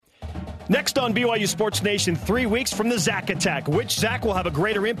Next on BYU Sports Nation, 3 weeks from the Zack attack. Which Zack will have a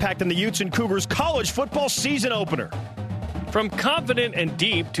greater impact on the Utes and Cougars college football season opener? From confident and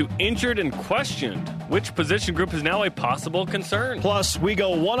deep to injured and questioned, which position group is now a possible concern? Plus, we go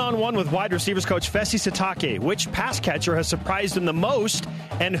one-on-one with wide receivers coach Fesi Sitake. Which pass catcher has surprised him the most,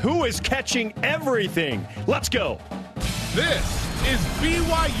 and who is catching everything? Let's go. This is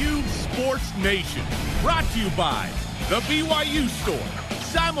BYU Sports Nation, brought to you by the BYU Store.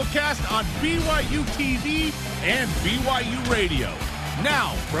 Simulcast on BYU TV and BYU Radio.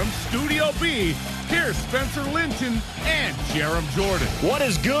 Now, from Studio B, here's Spencer Linton and Jarom Jordan. What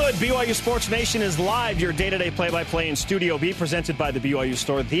is good? BYU Sports Nation is live, your day-to-day play-by-play in Studio B, presented by the BYU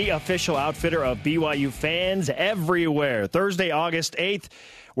Store, the official outfitter of BYU fans everywhere. Thursday, August 8th,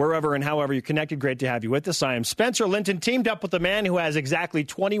 wherever and however you're connected, great to have you with us. I am Spencer Linton, teamed up with the man who has exactly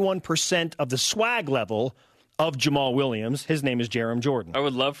 21% of the swag level of Jamal Williams. His name is Jarom Jordan. I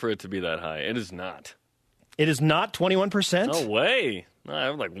would love for it to be that high. It is not. It is not 21%? No way. No, I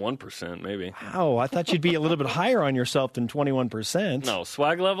have like 1% maybe. Wow, I thought you'd be a little bit higher on yourself than 21%. No,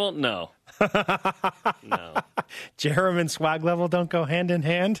 swag level? No. No. Jarom and swag level don't go hand in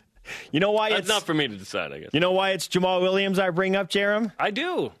hand? You know why That's not for me to decide, I guess. You know why it's Jamal Williams I bring up, Jarom? I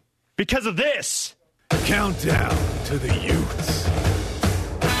do. Because of this. Countdown to the Utes.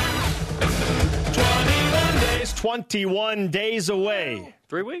 21 days away.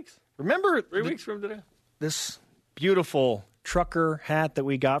 3 weeks. Remember 3 weeks from today? This beautiful trucker hat that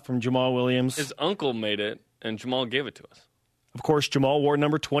we got from Jamal Williams? His uncle made it, and Jamal gave it to us. Of course, Jamal wore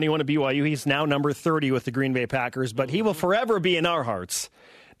number 21 at BYU. He's now number 30 with the Green Bay Packers, but he will forever be in our hearts,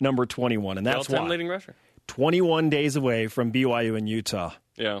 number 21, and that's why. Leading rusher. 21 days away from BYU and Utah.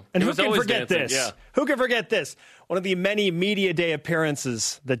 Yeah. And who can forget dancing. this? Yeah. Who can forget this? One of the many media day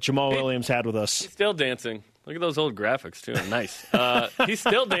appearances that Jamal Williams had with us. He's still dancing. Look at those old graphics, too. Nice. He's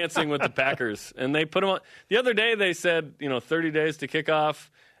still dancing with the Packers. And they put him on. The other day they said, 30 days to kick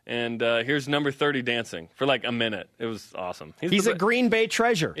off, and here's number 30 dancing for like a minute. It was awesome. He's a Green Bay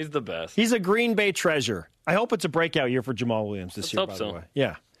treasure. He's the best. He's a Green Bay treasure. I hope it's a breakout year for Jamal Williams this year, by the way.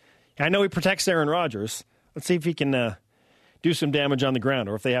 Yeah. I know he protects Aaron Rodgers. Let's see if he can do some damage on the ground,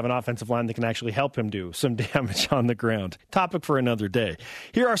 or if they have an offensive line that can actually help him do some damage on the ground. Topic for another day.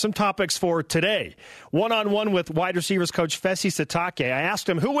 Here are some topics for today. One-on-one with wide receivers coach Fesi Sitake. I asked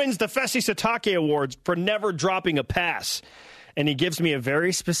him, who wins the Fesi Sitake Awards for never dropping a pass? And he gives me a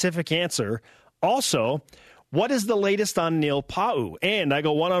very specific answer. Also, what is the latest on Neil Pa'u? And I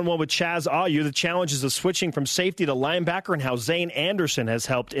go one-on-one with Chaz Ah You, the challenges of switching from safety to linebacker and how Zane Anderson has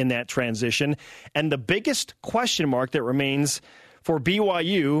helped in that transition. And the biggest question mark that remains for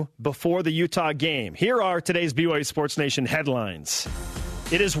BYU before the Utah game. Here are today's BYU Sports Nation headlines.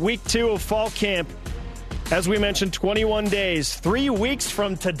 It is week 2 of fall camp. As we mentioned, 21 days, 3 weeks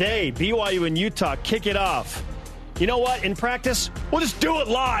from today, BYU and Utah kick it off. You know what? In practice, we'll just do it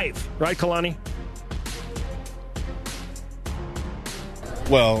live. Right, Kalani?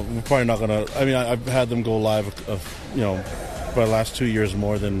 Well, we're probably not going to. I mean, I've had them go live, for the last 2 years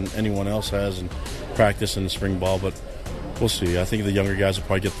more than anyone else has in practice and spring ball, but we'll see. I think the younger guys will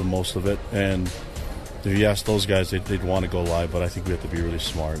probably get the most of it, and if you ask those guys, they'd want to go live, but I think we have to be really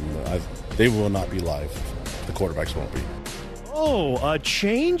smart, and they will not be live. The quarterbacks won't be. Oh, a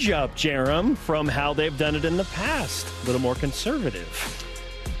change-up, Jarom, from how they've done it in the past. A little more conservative.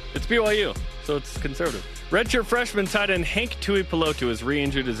 It's BYU, so it's conservative. Redshirt freshman tight end Hank Tuipulotu has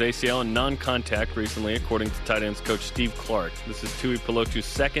re-injured his ACL in non-contact recently, according to tight ends coach Steve Clark. This is Tuipulotu's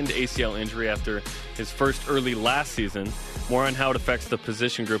second ACL injury after his first early last season. More on how it affects the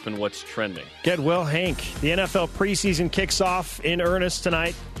position group and what's trending. Get well, Hank. The NFL preseason kicks off in earnest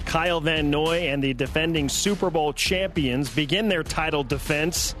tonight. Kyle Van Noy and the defending Super Bowl champions begin their title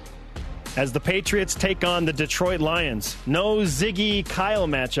defense as the Patriots take on the Detroit Lions. No Ziggy-Kyle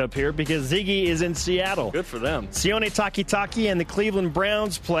matchup here because Ziggy is in Seattle. Good for them. Sione Takitaki and the Cleveland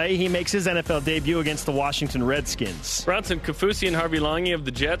Browns play. He makes his NFL debut against the Washington Redskins. Bronson Kafusi and Harvey Langi of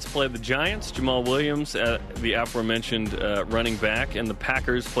the Jets play the Giants. Jamal Williams, the aforementioned running back, and the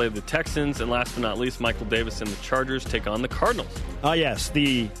Packers play the Texans. And last but not least, Michael Davis and the Chargers take on the Cardinals. Yes,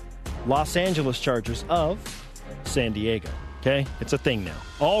 the Los Angeles Chargers of San Diego. Okay? It's a thing now.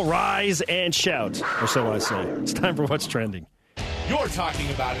 All rise and shout, or so I say. It's time for What's Trending. You're talking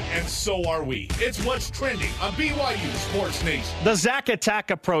about it, and so are we. It's What's Trending on BYU Sports Nation. The Zack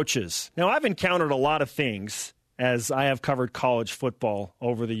attack approaches. Now, I've encountered a lot of things as I have covered college football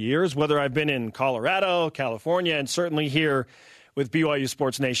over the years, whether I've been in Colorado, California, and certainly here with BYU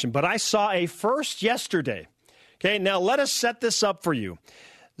Sports Nation. But I saw a first yesterday. Okay, now let us set this up for you.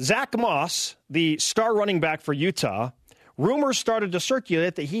 Zack Moss, the star running back for Utah, rumors started to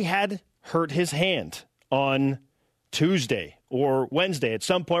circulate that he had hurt his hand on Tuesday or Wednesday. At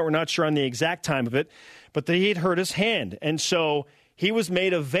some point, we're not sure on the exact time of it, but that he had hurt his hand. And so he was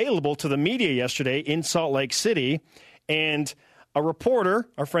made available to the media yesterday in Salt Lake City. And a reporter,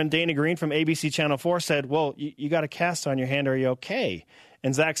 our friend Dana Green from ABC Channel 4, said, well, you got a cast on your hand. Are you okay?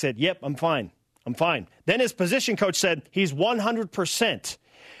 And Zach said, yep, I'm fine. I'm fine. Then his position coach said he's 100%.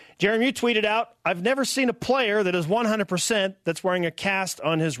 Jarom, you tweeted out, I've never seen a player that is 100% that's wearing a cast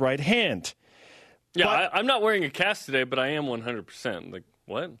on his right hand. Yeah, I'm not wearing a cast today, but I am 100%. Like,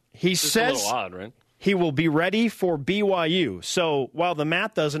 what? He says a little odd, right? He will be ready for BYU. So while the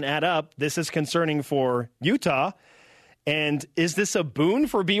math doesn't add up, this is concerning for Utah. And is this a boon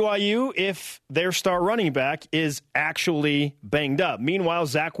for BYU if their star running back is actually banged up? Meanwhile,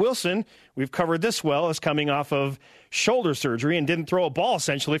 Zach Wilson, we've covered this well, is coming off of shoulder surgery and didn't throw a ball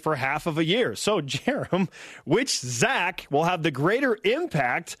essentially for half of a year. So, Jarom, which Zach will have the greater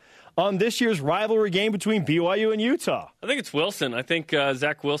impact on this year's rivalry game between BYU and Utah? I think it's Wilson. I think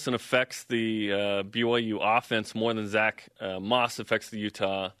Zach Wilson affects the BYU offense more than Zack Moss affects the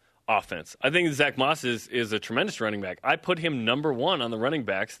Utah offense. I think Zack Moss is a tremendous running back. I put him number one on the running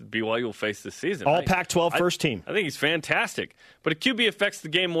backs that BYU will face this season. All Pac-12 first team. I think he's fantastic. But a QB affects the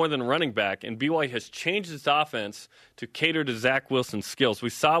game more than a running back, and BYU has changed its offense to cater to Zach Wilson's skills. We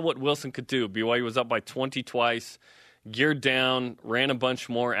saw what Wilson could do. BYU was up by 20 twice, geared down, ran a bunch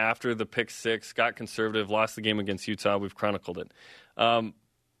more after the pick six, got conservative, lost the game against Utah. We've chronicled it.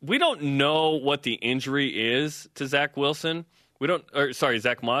 We don't know what the injury is to Zach Wilson.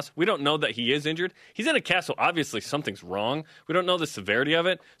 Zach Moss. We don't know that he is injured. He's in a cast, so obviously something's wrong. We don't know the severity of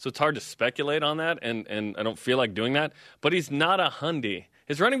it, so it's hard to speculate on that, and I don't feel like doing that. But he's not a hundy.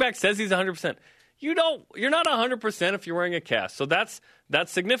 His running back says he's 100%. You're not 100% if you're wearing a cast, so that's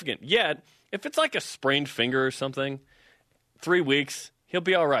significant. Yet, if it's like a sprained finger or something, 3 weeks, he'll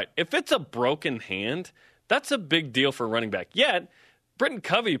be all right. If it's a broken hand, that's a big deal for a running back. Yet, Britton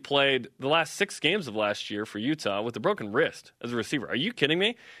Covey played the last 6 games of last year for Utah with a broken wrist as a receiver. Are you kidding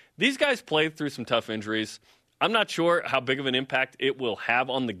me? These guys played through some tough injuries. I'm not sure how big of an impact it will have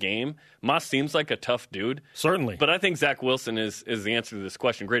on the game. Moss seems like a tough dude. Certainly. But I think Zach Wilson is the answer to this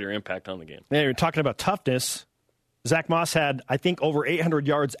question, greater impact on the game. Yeah, you're talking about toughness. Zach Moss had, I think, over 800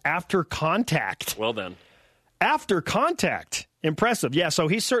 yards after contact. Well done. After contact. Impressive. Yeah, so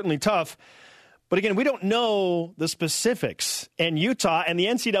he's certainly tough. But again, we don't know the specifics. And Utah, and the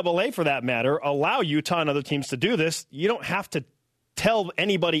NCAA for that matter, allow Utah and other teams to do this. You don't have to tell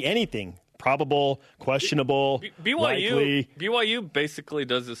anybody anything. Probable, questionable, likely. BYU basically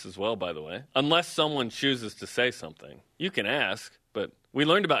does this as well, by the way. Unless someone chooses to say something. You can ask, but we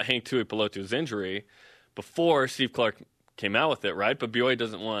learned about Hank Tuipulotu's injury before Steve Clark came out with it, right? But BYU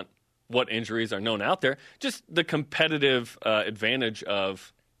doesn't want what injuries are known out there. Just the competitive advantage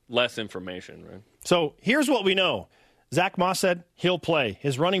of less information, right? So here's what we know. Zach Moss said he'll play.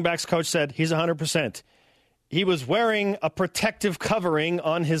 His running backs coach said he's 100%. He was wearing a protective covering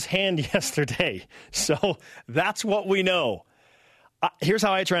on his hand yesterday. So that's what we know. Here's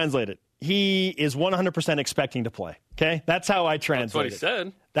how I translate it. He is 100% expecting to play. Okay? That's how I translate it. That's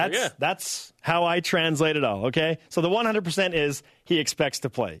what he said. That's how I translate it all. Okay? So the 100% is he expects to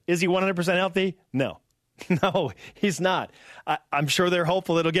play. Is he 100% healthy? No. No, he's not. I'm sure they're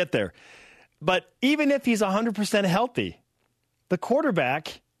hopeful it'll get there. But even if he's 100% healthy, the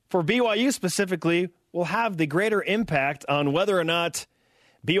quarterback, for BYU specifically, will have the greater impact on whether or not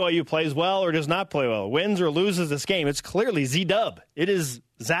BYU plays well or does not play well, wins or loses this game. It's clearly Z-Dub. It is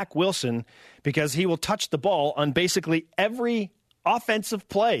Zach Wilson because he will touch the ball on basically every offensive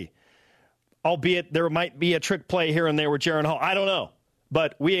play, albeit there might be a trick play here and there with Jaron Hall. I don't know.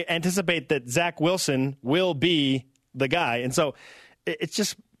 But we anticipate that Zach Wilson will be the guy. And so it's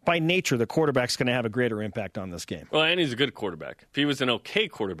just by nature the quarterback's going to have a greater impact on this game. Well, and he's a good quarterback. If he was an okay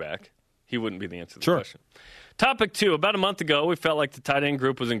quarterback, he wouldn't be the answer to the question. Topic 2. About a month ago, we felt like the tight end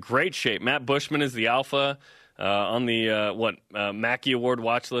group was in great shape. Matt Bushman is the alpha on the Mackey Award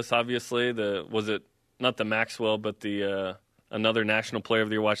watch list, obviously. Was it not the Maxwell, but the another National Player of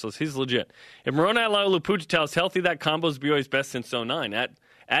the Year watch list? He's legit. If Moroni Laulu-Pututel is healthy, that combo is BYU's best since 2009.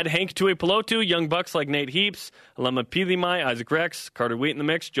 Add Hank Tuipulotu, young bucks like Nate Heaps, Alema Pilimai, Isaac Rex, Carter Wheat in the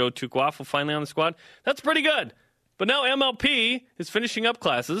mix, Joe Tukwafo finally on the squad. That's pretty good. But now MLP is finishing up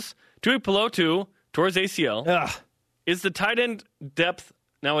classes. Tuipulotu tore his ACL. Ugh. Is the tight end depth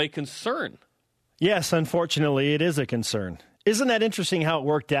now a concern? Yes, unfortunately, it is a concern. Isn't that interesting how it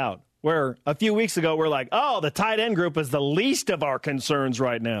worked out? Where a few weeks ago we're like, oh, the tight end group is the least of our concerns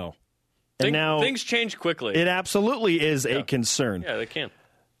right now. And now things change quickly. It absolutely is a concern. Yeah, they can.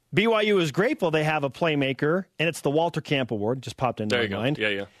 BYU is grateful they have a playmaker, and it's the Walter Camp Award. Just popped into my mind.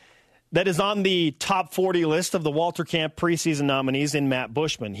 Yeah. That is on the top 40 list of the Walter Camp preseason nominees in Matt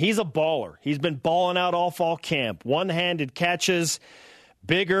Bushman. He's a baller. He's been balling out all fall camp. One-handed catches,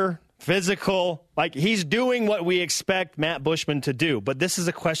 bigger, physical. Like, he's doing what we expect Matt Bushman to do. But this is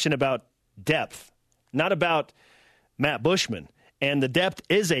a question about depth, not about Matt Bushman. And the depth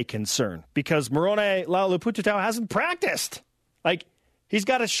is a concern because Moroni Laulupututau hasn't practiced. Like, he's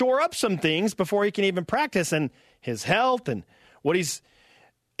got to shore up some things before he can even practice. And his health and what he's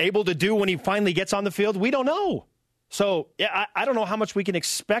able to do when he finally gets on the field, we don't know. So, yeah, I don't know how much we can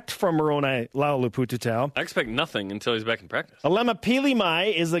expect from Moroni Laulupututau. I expect nothing until he's back in practice. Alema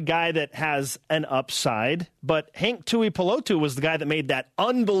Pilimai is a guy that has an upside, but Hank Tuipulotu was the guy that made that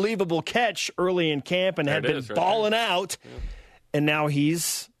unbelievable catch early in camp and had been balling out, and now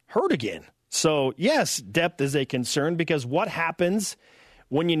he's hurt again. So, yes, depth is a concern because what happens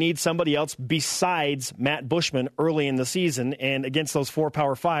when you need somebody else besides Matt Bushman early in the season, and against those 4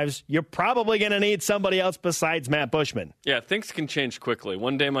 Power 5s, you're probably going to need somebody else besides Matt Bushman. Yeah, things can change quickly.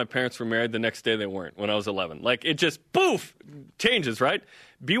 One day my parents were married, the next day they weren't when I was 11. Like, it just, poof, changes, right?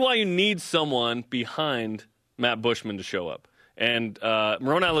 BYU needs someone behind Matt Bushman to show up. And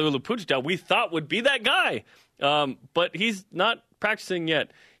Moroni Laulupututau, we thought would be that guy, but he's not practicing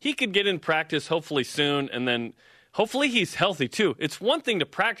yet. He could get in practice hopefully soon, and then hopefully he's healthy, too. It's one thing to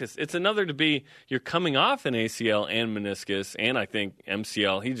practice. It's another to be you're coming off an ACL and meniscus, and I think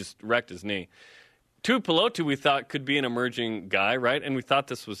MCL. He just wrecked his knee. Tuipulotu, we thought, could be an emerging guy, right? And we thought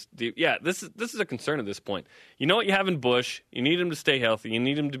this was deep. Yeah, this is a concern at this point. You know what you have in Bush. You need him to stay healthy. You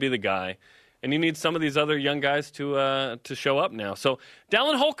need him to be the guy. And you need some of these other young guys to show up now. So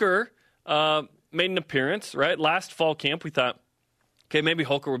Dallin Holker made an appearance, right? Last fall camp, we thought, okay, maybe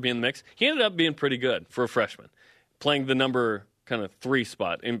Holker would be in the mix. He ended up being pretty good for a freshman, playing the number kind of 3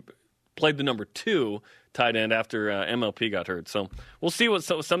 spot, and played the number 2 tight end after MLP got hurt. So we'll see what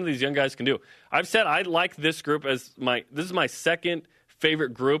some of these young guys can do. I've said I like this group as this is my second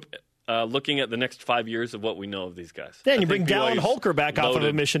favorite group looking at the next 5 years of what we know of these guys. Yeah, and you bring Dallin Holker back off of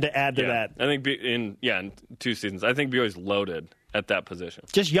a mission to add to that. I think in 2 seasons, I think BYU's loaded at that position.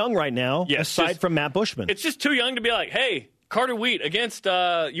 Just young right now, aside from Matt Bushman. It's just too young to be like, hey, Carter Wheat against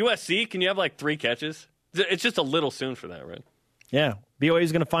USC, can you have like 3 catches? It's just a little soon for that, right? Yeah. BYU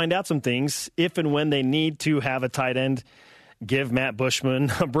is going to find out some things if and when they need to have a tight end give Matt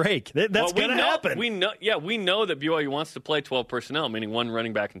Bushman a break. That's going to happen. We know that BYU wants to play 12 personnel, meaning 1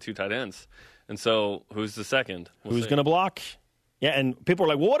 running back and 2 tight ends. And so who's the second? Who's going to block? Yeah, and people are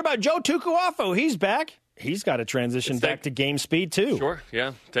like, well, what about Joe Tukuafu? He's back. He's got to transition back to game speed, too. Sure,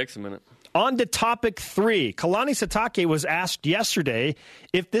 yeah. Takes a minute. On to topic 3. Kalani Sitake was asked yesterday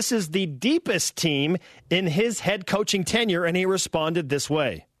if this is the deepest team in his head coaching tenure, and he responded this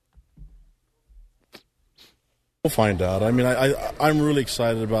way. We'll find out. I mean, I'm really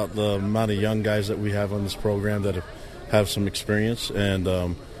excited about the amount of young guys that we have on this program that have some experience, and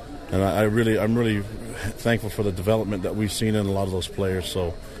I'm really thankful for the development that we've seen in a lot of those players.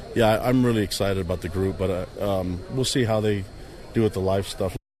 So, yeah, I'm really excited about the group, but we'll see how they do with the live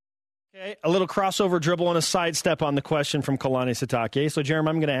stuff. Okay, a little crossover dribble and a sidestep on the question from Kalani Sitake. So, Jarom,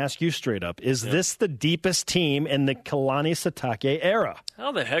 I'm going to ask you straight up. Is this the deepest team in the Kalani Sitake era?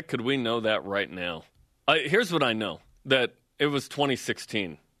 How the heck could we know that right now? Here's what I know, that it was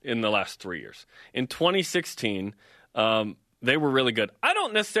 2016 in the last 3 years. In 2016, they were really good. I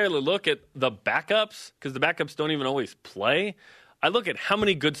don't necessarily look at the backups because the backups don't even always play. I look at how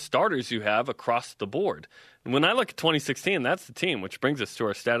many good starters you have across the board. And when I look at 2016, that's the team, which brings us to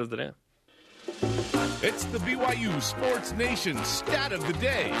our stat of the day. It's the BYU Sports Nation stat of the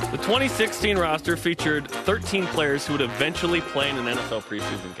day. The 2016 roster featured 13 players who would eventually play in an NFL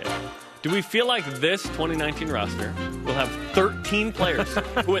preseason game. Do we feel like this 2019 roster will have 13 players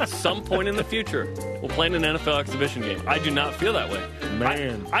who at some point in the future will play in an NFL exhibition game? I do not feel that way.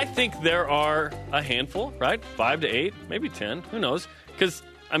 Man. I think there are a handful, right? 5 to 8, maybe 10. Who knows? Because,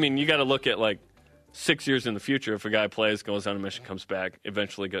 I mean, you got to look at like 6 years in the future. If a guy plays, goes on a mission, comes back,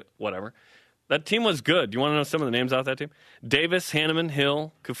 eventually get whatever. That team was good. Do you want to know some of the names out that team? Davis, Hanneman,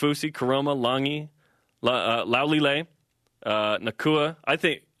 Hill, Kafusi, Karoma, Langi, Laulile, Nakua. I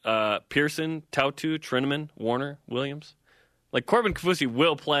think Pearson, Tautu, Trineman, Warner, Williams. Like Corbin Kafusi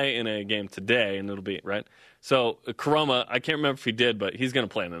will play in a game today, and it'll be, right? So Karoma, I can't remember if he did, but he's going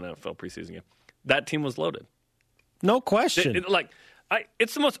to play in an NFL preseason game. That team was loaded. No question.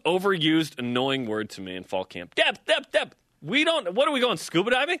 It's the most overused, annoying word to me in fall camp. Depth. What are we going,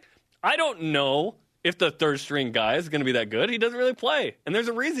 scuba diving? I don't know if the third-string guy is going to be that good. He doesn't really play, and there's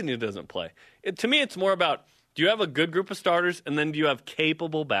a reason he doesn't play. To me, it's more about Do you have a good group of starters, and then do you have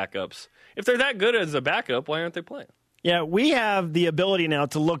capable backups? If they're that good as a backup, why aren't they playing? Yeah, we have the ability now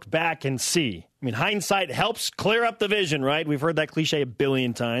to look back and see. I mean, hindsight helps clear up the vision, right? We've heard that cliche a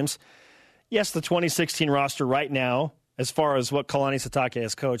billion times. Yes, the 2016 roster right now, as far as what Kalani Sitake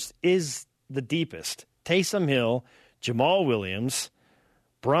has coached, is the deepest. Taysom Hill, Jamal Williams,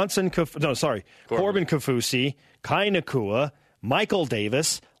 Corbin Kaufusi, Kai Nakua, Michael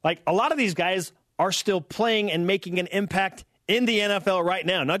Davis. Like, a lot of these guys are still playing and making an impact in the NFL right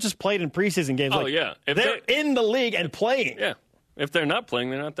now, not just played in preseason games. Oh, yeah. If they're in the league and playing. Yeah. If they're not playing,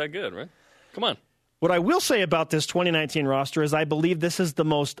 they're not that good, right? Come on. What I will say about this 2019 roster is I believe this is the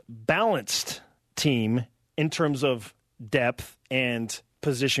most balanced team in terms of depth and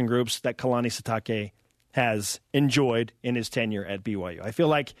position groups that Kalani Sitake has enjoyed in his tenure at BYU. I feel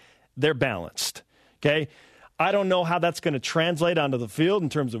like they're balanced, okay? I don't know how that's going to translate onto the field in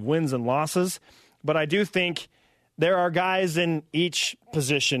terms of wins and losses, but I do think there are guys in each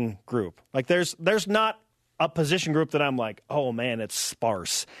position group. Like, there's not a position group that I'm like, oh, man, it's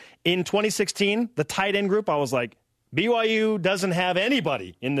sparse. In 2016, the tight end group, I was like, BYU doesn't have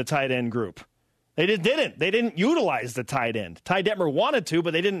anybody in the tight end group. They just didn't. They didn't utilize the tight end. Ty Detmer wanted to,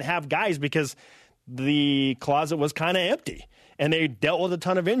 but they didn't have guys because the closet was kind of empty, and they dealt with a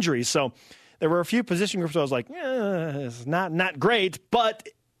ton of injuries. So there were a few position groups I was like, it's not great, but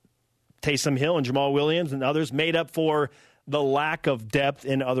Taysom Hill and Jamal Williams and others made up for the lack of depth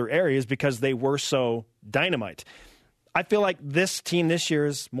in other areas because they were so dynamite. I feel like this team this year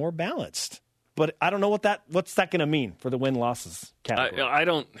is more balanced, but I don't know what's that going to mean for the win-losses category. I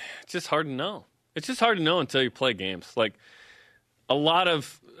don't. It's just hard to know. It's just hard to know until you play games. Like, a lot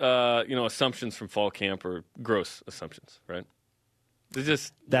of assumptions from fall camp are gross assumptions, right?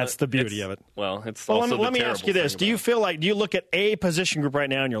 That's the beauty of it. Well, it's also let me ask you this. Do you look at a position group right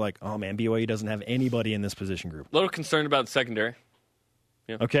now and you're like, oh, man, BYU doesn't have anybody in this position group? A little concerned about the secondary.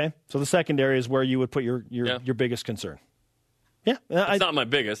 Yeah. Okay. So the secondary is where you would put your biggest concern. Yeah. It's not my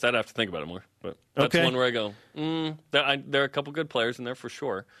biggest. I'd have to think about it more. But that's one where I go, there are a couple good players in there for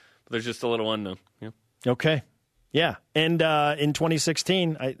sure. But there's just a little unknown. Yeah. Okay. Yeah, and in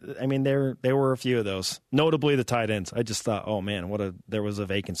 2016, I mean, there were a few of those, notably the tight ends. I just thought, oh, man, there was a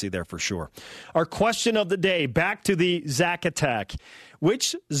vacancy there for sure. Our question of the day, back to the Zach attack.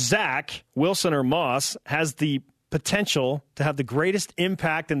 Which Zach, Wilson or Moss, has the potential to have the greatest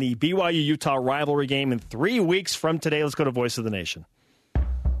impact in the BYU Utah rivalry game in 3 weeks from today? Let's go to Voice of the Nation.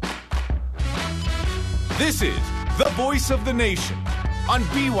 This is the Voice of the Nation on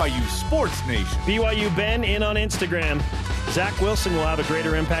BYU Sports Nation. BYU Ben in on Instagram. Zach Wilson will have a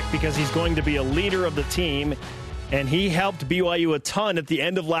greater impact because he's going to be a leader of the team, and he helped BYU a ton at the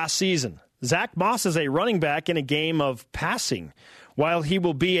end of last season. Zack Moss is a running back in a game of passing. While he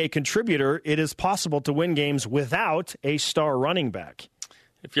will be a contributor, it is possible to win games without a star running back.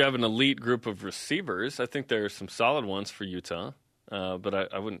 If you have an elite group of receivers, I think there are some solid ones for Utah, but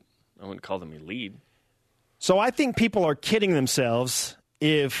I wouldn't call them elite. So I think people are kidding themselves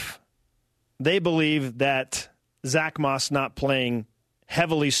if they believe that Zack Moss not playing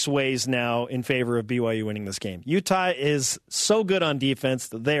heavily sways now in favor of BYU winning this game. Utah is so good on defense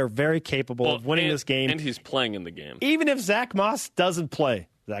that they are very capable of winning this game. And he's playing in the game. Even if Zack Moss doesn't play.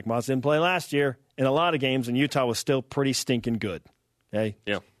 Zack Moss didn't play last year in a lot of games, and Utah was still pretty stinking good. Okay?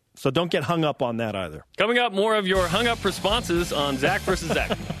 Yeah. So don't get hung up on that either. Coming up, more of your hung-up responses on Zach versus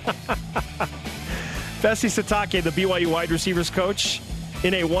Zach. Fesi Sitake, the BYU wide receivers coach,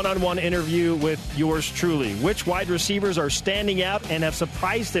 in a one-on-one interview with yours truly. Which wide receivers are standing out and have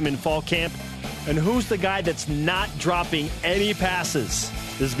surprised him in fall camp? And who's the guy that's not dropping any passes?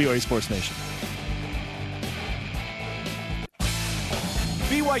 This is BYU Sports Nation.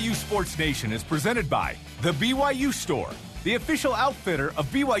 BYU Sports Nation is presented by The BYU Store, the official outfitter of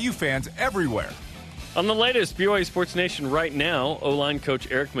BYU fans everywhere. On the latest BYU Sports Nation right now, O-line coach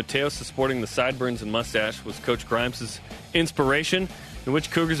Eric Mateos is sporting the sideburns and mustache was Coach Grimes' inspiration, in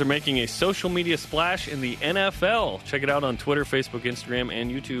which Cougars are making a social media splash in the NFL. Check it out on Twitter, Facebook, Instagram, and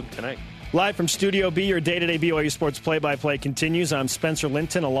YouTube tonight. Live from Studio B, your day-to-day BYU Sports play-by-play continues. I'm Spencer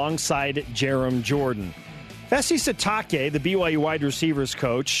Linton alongside Jarom Jordan. Fesi Sitake, the BYU wide receivers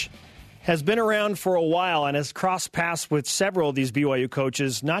coach, has been around for a while and has crossed paths with several of these BYU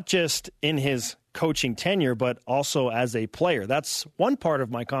coaches, not just in his coaching tenure, but also as a player. That's one part of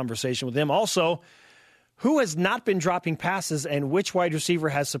my conversation with him. Also, who has not been dropping passes and which wide receiver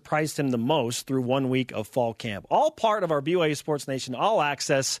has surprised him the most through 1 week of fall camp. All part of our BYU Sports Nation All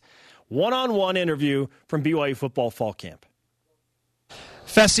Access one-on-one interview from BYU Football Fall Camp.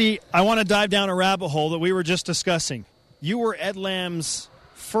 Fesi, I want to dive down a rabbit hole that we were just discussing. You were Ed Lamb's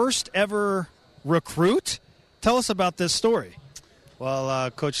first ever recruit Tell us about this story.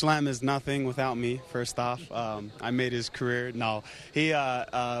 Well, Coach Lamb is nothing without me, first off. I made his career. No, he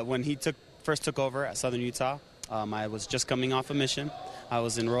when he first took over at Southern Utah, I was just coming off a mission. I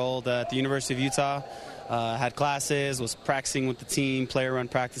was enrolled at the University of Utah, had classes, was practicing with the team, player-run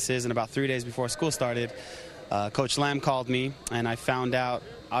practices, and about 3 days before school started, Coach Lamb called me, and I found out,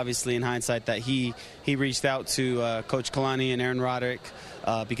 obviously in hindsight, that he reached out to Coach Kalani and Aaron Roderick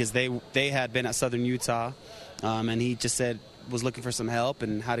because they had been at Southern Utah, and he just was looking for some help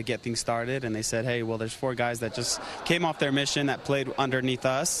and how to get things started, and they said, hey, well, there's 4 guys that just came off their mission that played underneath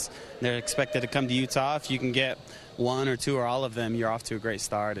us. They're expected to come to Utah. If you can get 1 or 2 or all of them, you're off to a great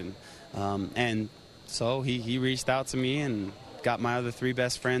start. And so he reached out to me and got my other 3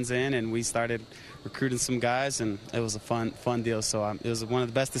 best friends in, and we started recruiting some guys, and it was a fun deal. So it was one of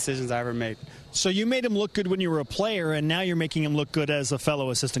the best decisions I ever made. So you made him look good when you were a player, and now you're making him look good as a fellow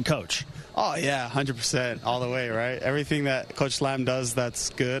assistant coach. Oh, yeah, 100% all the way, right? Everything that Coach Lamb does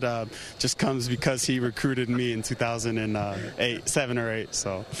that's good just comes because he recruited me in 2007 or 8.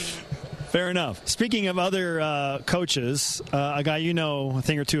 So. Fair enough. Speaking of other coaches, a guy you know a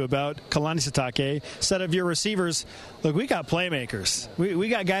thing or two about, Fesi Sitake, said of your receivers, look, we got playmakers. We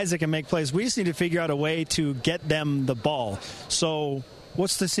got guys that can make plays. We just need to figure out a way to get them the ball. So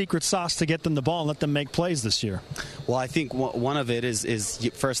what's the secret sauce to get them the ball and let them make plays this year? Well, I think one of it is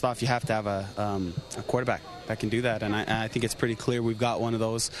first off, you have to have a quarterback that can do that, and I think it's pretty clear we've got one of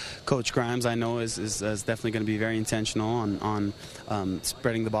those. Coach Grimes, I know, is definitely going to be very intentional on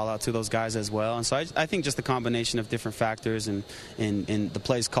spreading the ball out to those guys as well. And so I think just a combination of different factors and the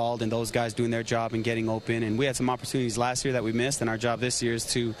plays called and those guys doing their job and getting open. And we had some opportunities last year that we missed, and our job this year is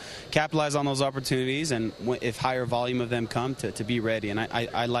to capitalize on those opportunities, and if higher volume of them come, to be ready. And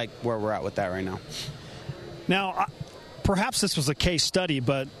I like where we're at with that right now. Now, perhaps this was a case study,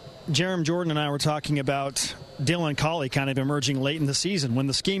 but Jarom Jordan and I were talking about Dylan Colley kind of emerging late in the season when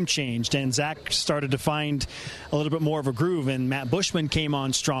the scheme changed and Zach started to find a little bit more of a groove and Matt Bushman came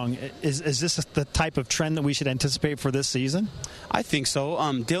on strong. Is this the type of trend that we should anticipate for this season? I think so.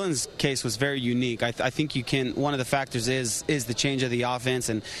 Dylan's case was very unique. I think one of the factors is the change of the offense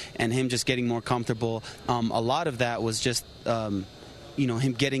and him just getting more comfortable. A lot of that was just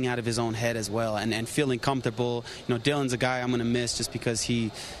him getting out of his own head as well and feeling comfortable. Dylan's a guy I'm going to miss just because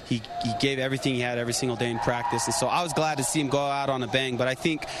he gave everything he had every single day in practice. And so I was glad to see him go out on a bang. But I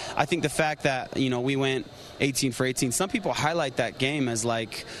think the fact that, we went 18 for 18, some people highlight that game as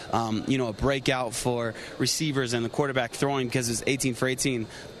like, a breakout for receivers and the quarterback throwing because it's 18 for 18.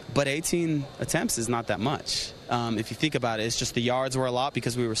 But 18 attempts is not that much. If you think about it, it's just the yards were a lot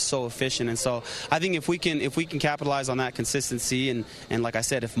because we were so efficient. And so I think if we can capitalize on that consistency and like I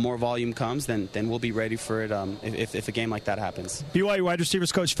said, if more volume comes, then we'll be ready for it if a game like that happens. BYU wide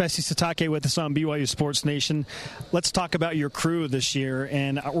receivers coach Fesi Sitake with us on BYU Sports Nation. Let's talk about your crew this year.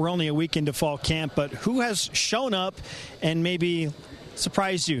 And we're only a week into fall camp, but who has shown up and maybe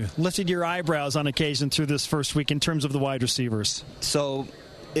surprised you, lifted your eyebrows on occasion through this first week in terms of the wide receivers? So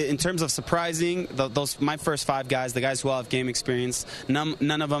in terms of surprising, my first 5 guys, the guys who all have game experience,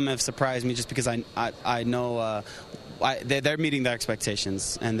 none of them have surprised me just because I know they're meeting their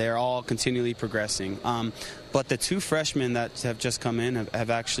expectations and they're all continually progressing. But the 2 freshmen that have just come in have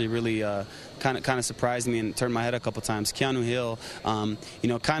actually really kind of surprised me and turned my head a couple times. Keanu Hill,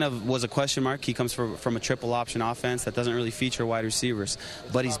 kind of was a question mark. He comes from a triple option offense that doesn't really feature wide receivers,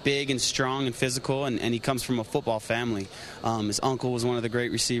 but he's big and strong and physical, and he comes from a football family. His uncle was one of the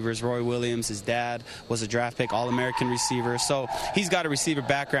great receivers, Roy Williams. His dad was a draft pick, All-American receiver. So he's got a receiver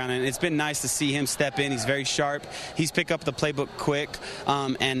background, and it's been nice to see him step in. He's very sharp. He's picked up the playbook quick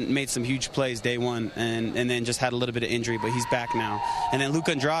and made some huge plays day one, and then just had a little bit of injury, but he's back now. And then Luke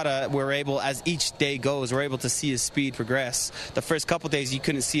Andrada, we're able, as each day goes, we're able to see his speed progress. The first couple days, you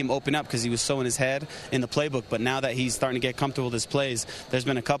couldn't see him open up because he was so in his head in the playbook, but now that he's starting to get comfortable with his plays, there's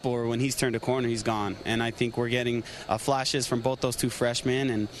been a couple where when he's turned a corner, he's gone. And I think we're getting flashes from both those 2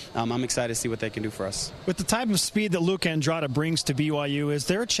 freshmen, and I'm excited to see what they can do for us. With the type of speed that Luke Andrada brings to BYU, is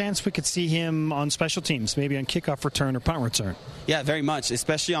there a chance we could see him on special teams, maybe on kickoff return or punt return? Yeah, very much,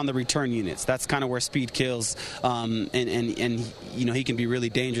 especially on the return units. That's kind of where speed kills, and he can be really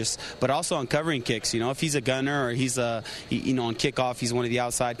dangerous. But also on covering kicks, if he's a gunner or he's on kickoff, he's one of the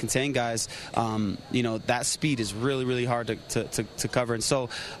outside contained guys. That speed is really, really hard to cover. And so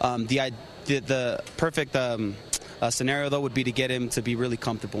the perfect scenario, though, would be to get him to be really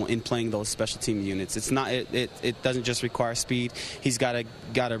comfortable in playing those special team units. It's not it doesn't just require speed. He's got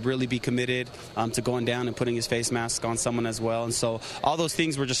to really be committed to going down and putting his face mask on someone as well. And so all those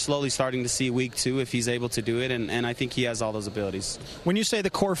things we're just slowly starting to see week 2 if he's able to do it, and I think he has all those abilities. When you say the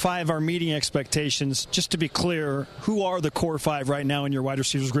core 5 are meeting expectations, just to be clear, who are the core 5 right now in your wide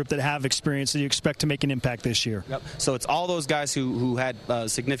receivers group that have experience that you expect to make an impact this year? Yep. So it's all those guys who had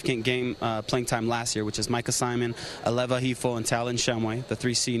significant game playing time last year, which is Micah Simon, Aleva Hifo, and Talon Shumway, the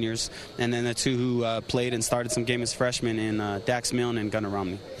 3 seniors, and then the 2 who played and started some game as freshmen in Dax Milne and Gunnar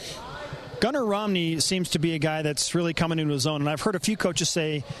Romney. Gunnar Romney seems to be a guy that's really coming into his own, and I've heard a few coaches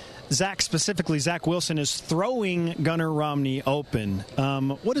say Zack Wilson is throwing Gunnar Romney open.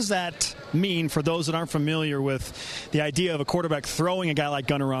 What does that mean for those that aren't familiar with the idea of a quarterback throwing a guy like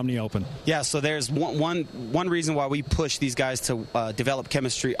Gunnar Romney open? Yeah, so there's one reason why we push these guys to develop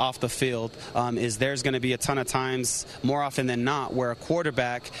chemistry off the field is there's going to be a ton of times, more often than not, where a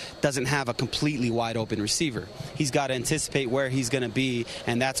quarterback doesn't have a completely wide open receiver. He's got to anticipate where he's going to be,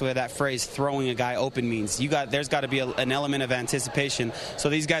 and that's where that phrase throwing a guy open means. There's got to be an element of anticipation. So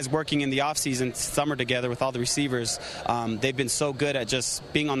these guys working in the offseason summer together with all the receivers, they've been so good at just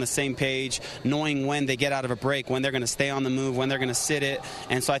being on the same page, knowing when they get out of a break, when they're going to stay on the move, when they're going to sit it.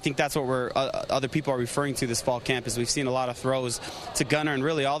 And so I think that's what other people are referring to this fall camp, is we've seen a lot of throws to Gunnar and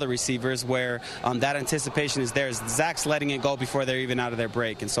really all the receivers where that anticipation is there. Zach's letting it go before they're even out of their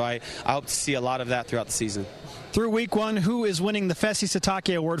break. And so I hope to see a lot of that throughout the season. Through week 1, who is winning the Fesi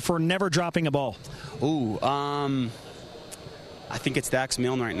Sitake Award for never dropping a ball? I think it's Dax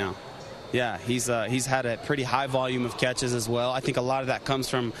Milne right now. Yeah, he's had a pretty high volume of catches as well. I think a lot of that comes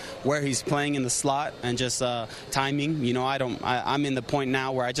from where he's playing in the slot and just timing. You know, I'm in the point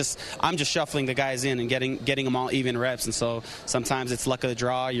now where I'm just shuffling the guys in and getting them all even reps. And so sometimes it's luck of the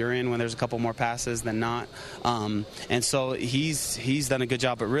draw. You're in when there's a couple more passes than not. And so he's done a good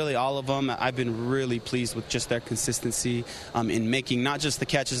job. But really, all of them, I've been really pleased with just their consistency in making not just the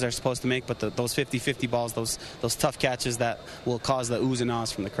catches they're supposed to make, but those 50-50 balls, those tough catches that will cause the oohs and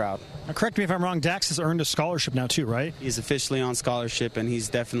ahs from the crowd. Correct me if I'm wrong, Dax has earned a scholarship now too, right? He's officially on scholarship, and he's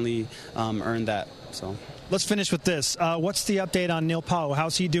definitely earned that. So let's finish with this. What's the update on Neil Powell?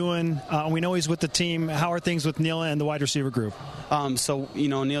 How's he doing? We know he's with the team. How are things with Neil and the wide receiver group? So,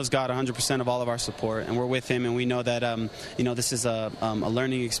 Neil's got 100% of all of our support, and we're with him, and we know that, this is a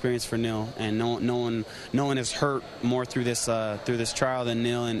learning experience for Neil, and no one has hurt more through this trial than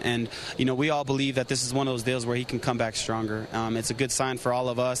Neil, and we all believe that this is one of those deals where he can come back stronger. It's a good sign for all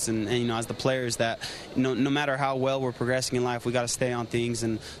of us, and as the players, that no matter how well we're progressing in life, we got to stay on things,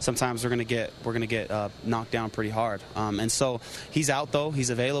 and sometimes we're gonna get knocked down pretty hard. And so he's out, though. He's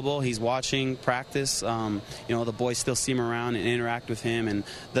available. He's watching practice. The boys still see him around and interact with him. And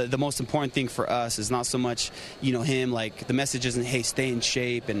the most important thing for us is not so much, him, like the message isn't, hey, stay in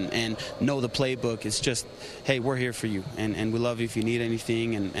shape and know the playbook. It's just, hey, we're here for you. And we love you if you need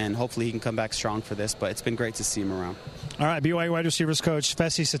anything. And hopefully he can come back strong for this. But it's been great to see him around. All right, BYU wide receivers coach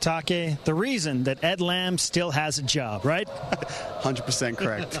Fesi Sitake, the reason that Ed Lamb still has a job, right? 100%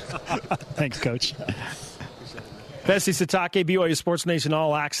 correct. Thanks, Coach. Fesi Sitake, BYU Sports Nation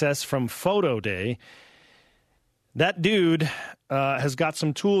All Access from Photo Day. That dude has got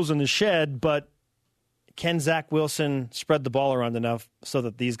some tools in the shed, but can Zack Wilson spread the ball around enough so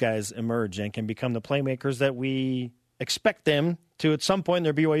that these guys emerge and can become the playmakers that we expect them to at some point in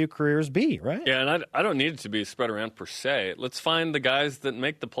their BYU careers be, right? Yeah, and I don't need it to be spread around per se. Let's find the guys that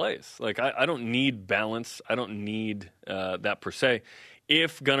make the plays. Like, I don't need balance. I don't need that per se.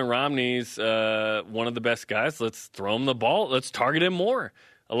 If Gunnar Romney's one of the best guys, let's throw him the ball. Let's target him more.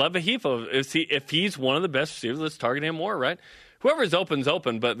 Aleva Hifo, if he's one of the best receivers, let's target him more, right? Whoever's open's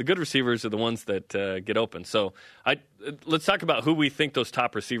open, but the good receivers are the ones that get open. So let's talk about who we think those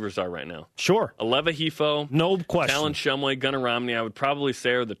top receivers are right now. Sure. Aleva Hifo, no question. Talon Shumway, Gunnar Romney, I would probably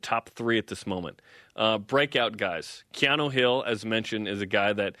say are the top 3 at this moment. Breakout guys. Keanu Hill, as mentioned, is a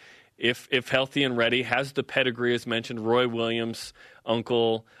guy that, if healthy and ready, has the pedigree, as mentioned. Roy Williams'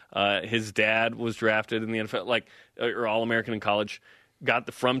 uncle, his dad was drafted in the NFL, or All-American in college.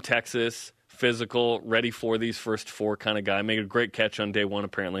 Got from Texas, physical, ready for these first 4 kind of guy. Made a great catch on day 1,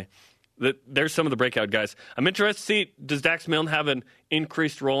 apparently. There's some of the breakout guys. I'm interested to see, does Dax Milne have an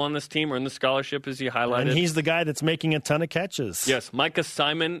increased role on this team or in the scholarship, as you highlighted? And he's the guy that's making a ton of catches. Yes. Micah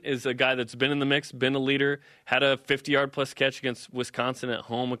Simon is a guy that's been in the mix, been a leader, had a 50-yard-plus catch against Wisconsin at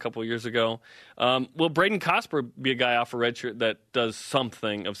home a couple years ago. Will Braden Cosper be a guy off a redshirt that does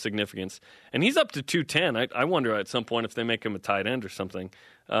something of significance? And he's up to 210. I wonder at some point if they make him a tight end or something.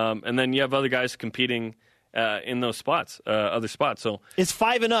 And then you have other guys competing in those spots, other spots. So is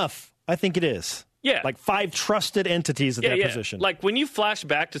 5 enough? I think it is. Yeah. Like 5 trusted entities at that position. Like when you flash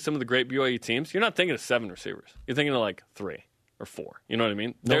back to some of the great BYU teams, you're not thinking of 7 receivers. You're thinking of like 3 or 4. You know what I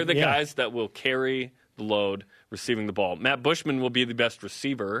mean? They're the guys that will carry the load receiving the ball. Matt Bushman will be the best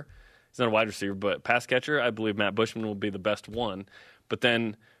receiver. He's not a wide receiver, but pass catcher, I believe Matt Bushman will be the best one. But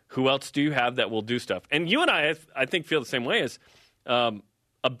then who else do you have that will do stuff? And you and I think, feel the same way as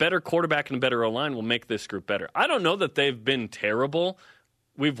a better quarterback and a better O-line will make this group better. I don't know that they've been terrible.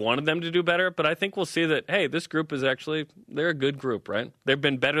 We've wanted them to do better, but I think we'll see that, hey, this group is actually, they're a good group, right? They've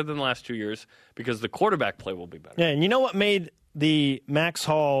been better than the last 2 years because the quarterback play will be better. Yeah, and you know what made the Max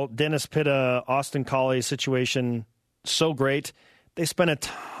Hall, Dennis Pitta, Austin Collie situation so great? They spent a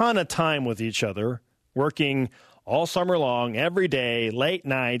ton of time with each other, working all summer long, every day, late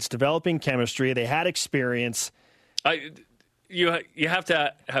nights, developing chemistry. They had experience. You have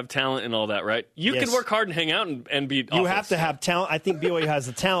to have talent and all that, right? You can work hard and hang out and be You have to have talent. I think BYU has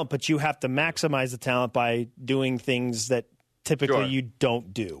the talent, but you have to maximize the talent by doing things that typically you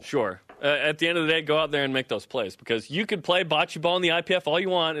don't do. Sure. At the end of the day, go out there and make those plays because you could play bocce ball in the IPF all you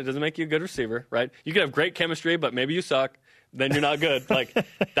want. It doesn't make you a good receiver, right? You could have great chemistry, but maybe you suck. Then you're not good. Like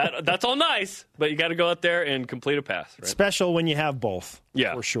that's all nice, but you got to go out there and complete a pass. Right? It's special when you have both.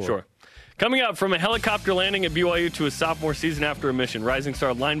 Yeah, for sure. Sure. Coming up, from a helicopter landing at BYU to a sophomore season after a mission, rising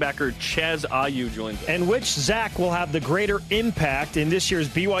star linebacker Chaz Ah You joins us. And which Zach will have the greater impact in this year's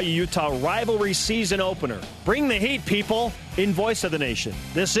BYU Utah rivalry season opener? Bring the heat, people, in Voice of the Nation.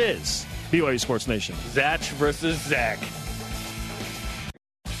 This is BYU Sports Nation. Zach versus Zach.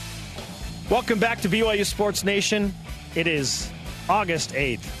 Welcome back to BYU Sports Nation. It is August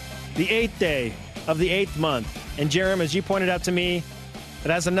 8th, the 8th day of the 8th month. And Jarom, as you pointed out to me, it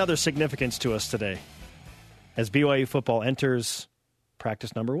has another significance to us today as BYU football enters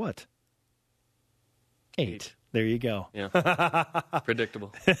practice number what? 8. There you go. Yeah.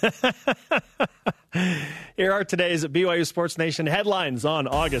 Predictable. Here are today's BYU Sports Nation headlines on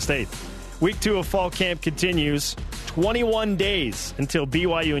August 8th. Week 2 of fall camp continues. 21 days until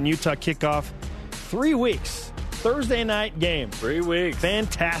BYU and Utah kick off. 3 weeks. Thursday night game. 3 weeks.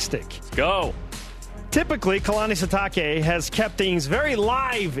 Fantastic. Let's go. Typically, Kalani Sitake has kept things very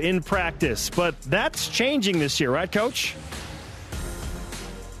live in practice, but that's changing this year, right, Coach?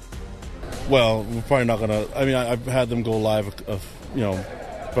 Well, we're probably not going to. I mean, I've had them go live, for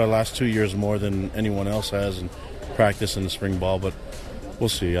the last 2 years more than anyone else has in practice in the spring ball, but we'll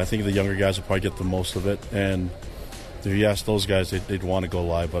see. I think the younger guys will probably get the most of it, and if you ask those guys, they'd want to go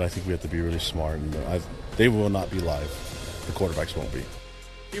live, but I think we have to be really smart, and they will not be live. The quarterbacks won't be.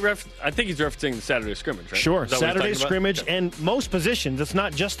 I think he's referencing the Saturday scrimmage, right? Sure, Saturday scrimmage and most positions. It's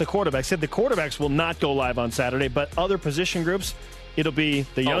not just the quarterbacks. Said the quarterbacks will not go live on Saturday, but other position groups, it'll be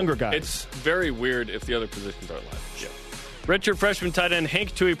the younger guys. It's very weird if the other positions aren't live. Yeah. Redshirt freshman tight end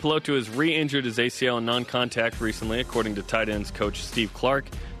Hank Tuipulotu has re-injured his ACL in non-contact recently, according to tight ends coach Steve Clark.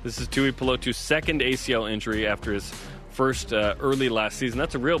 This is Tuipulotu's second ACL injury after his first early last season.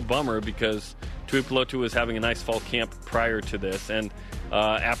 That's a real bummer because Tuipulotu was having a nice fall camp prior to this, and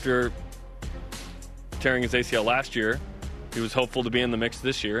after tearing his ACL last year, he was hopeful to be in the mix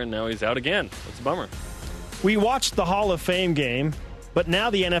this year, and now he's out again. That's a bummer. We watched the Hall of Fame game, but now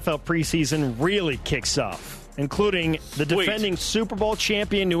the NFL preseason really kicks off, including the defending Super Bowl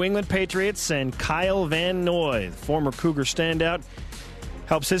champion New England Patriots and Kyle Van Noy, the former Cougar standout,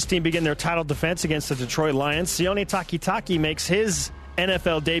 helps his team begin their title defense against the Detroit Lions. Sione Takitaki makes his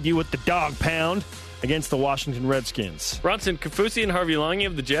NFL debut with the dog pound against the Washington Redskins. Bronson Kafusi and Harvey Lange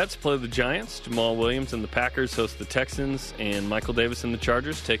of the Jets play the Giants. Jamal Williams and the Packers host the Texans, and Michael Davis and the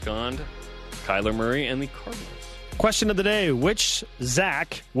Chargers take on Kyler Murray and the Cardinals. Question of the day, which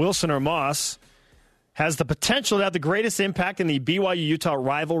Zach, Wilson, or Moss has the potential to have the greatest impact in the BYU Utah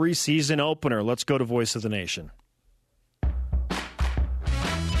rivalry season opener? Let's go to Voice of the Nation.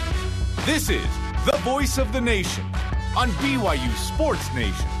 This is the Voice of the Nation on BYU Sports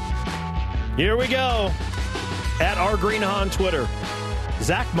Nation. Here we go. At R Green on Twitter.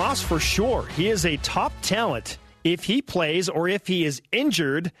 Zack Moss for sure. He is a top talent. If he plays or if he is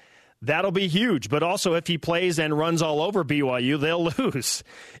injured, that'll be huge. But also if he plays and runs all over BYU, they'll lose.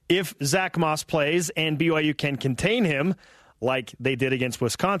 If Zack Moss plays and BYU can contain him, like they did against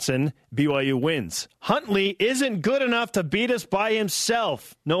Wisconsin, BYU wins. Huntley isn't good enough to beat us by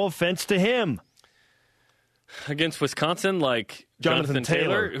himself. No offense to him. Against Wisconsin, like Jonathan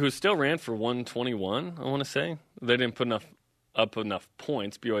Taylor, who still ran for 121, I want to say. They didn't put up enough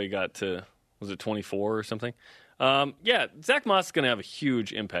points. BYU got to, was it 24 or something? Zack Moss is going to have a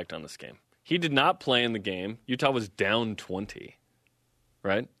huge impact on this game. He did not play in the game. Utah was down 20,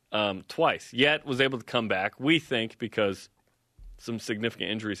 right? Twice. Yet was able to come back, we think, because some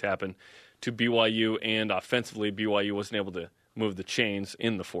significant injuries happen to BYU, and offensively, BYU wasn't able to move the chains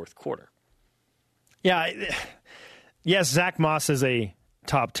in the fourth quarter. Yeah, yes, Zack Moss is a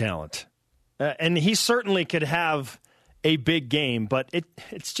top talent, and he certainly could have a big game, but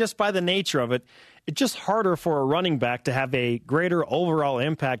it's just by the nature of it, it's just harder for a running back to have a greater overall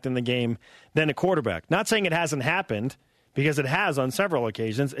impact in the game than a quarterback. Not saying it hasn't happened, because it has on several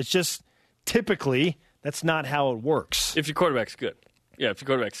occasions. It's just typically that's not how it works. If your quarterback's good. Yeah, if your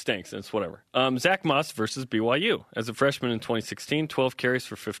quarterback stinks, then it's whatever. Zack Moss versus BYU. As a freshman in 2016, 12 carries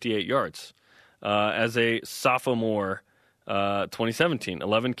for 58 yards. As a sophomore, 2017,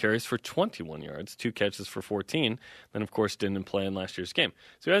 11 carries for 21 yards, 2 catches for 14. Then, of course, didn't play in last year's game.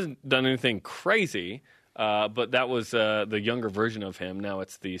 So he hasn't done anything crazy, but that was the younger version of him. Now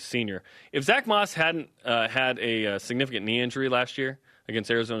it's the senior. If Zack Moss hadn't had a significant knee injury last year against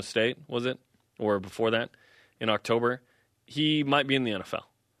Arizona State, was it? Or before that, in October, he might be in the NFL.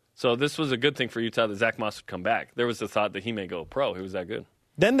 So this was a good thing for Utah that Zack Moss would come back. There was the thought that he may go pro. He was that good.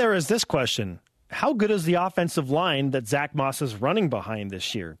 Then there is this question. How good is the offensive line that Zack Moss is running behind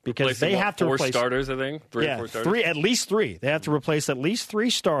this year? Because they have to replace 4 starters, I think. 3 or 4 starters? At least 3. They have to replace at least 3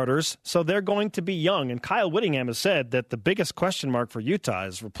 starters, so they're going to be young. And Kyle Whittingham has said that the biggest question mark for Utah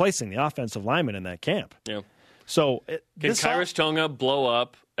is replacing the offensive lineman in that camp. Yeah. So can Kyrus Tonga blow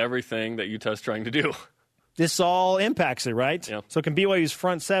up everything that Utah's trying to do? This all impacts it, right? Yeah. So can BYU's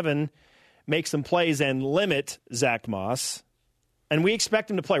front 7 make some plays and limit Zack Moss? And we expect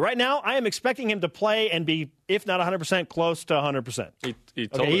him to play. Right now, I am expecting him to play and be, if not 100%, close to 100%.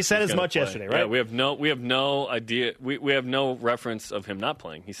 He said as much yesterday, right? Yeah, we have no idea. We have no reference of him not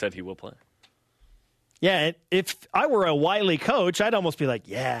playing. He said he will play. Yeah, if I were a wily coach, I'd almost be like,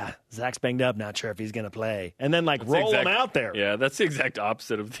 yeah, Zach's banged up, not sure if he's going to play. And then, roll him out there. Yeah, that's the exact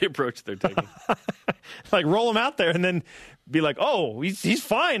opposite of the approach they're taking. Roll him out there and then be like, oh, he's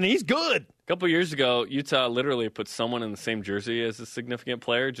fine, he's good. A couple years ago, Utah literally put someone in the same jersey as a significant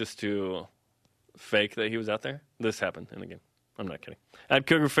player just to fake that he was out there. This happened in the game. I'm not kidding. At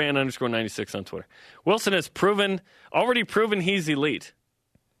CougarFan_96 on Twitter. Wilson has already proven he's elite.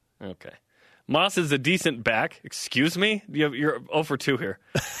 Okay. Moss is a decent back. Excuse me? You're 0 for 2 here.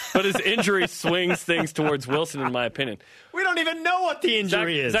 But his injury swings things towards Wilson, in my opinion. We don't even know what the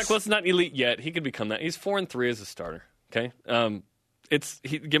injury is. Zack Wilson's not elite yet. He could become that. He's 4-3 as a starter. Okay?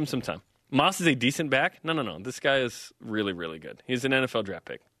 Give him some time. Moss is a decent back? No. This guy is really, really good. He's an NFL draft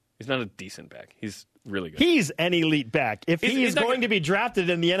pick. He's not a decent back. He's really good. He's an elite back. If he's going to be drafted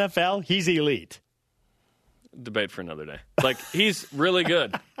in the NFL, he's elite. Debate for another day. He's really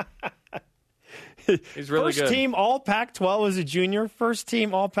good. He's really good. First team All Pac-12 as a junior. First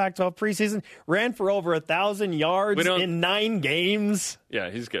team All Pac-12 preseason. Ran for over 1,000 yards in 9 games. Yeah,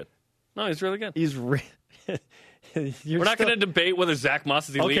 he's good. No, he's really good. We're not going to debate whether Zack Moss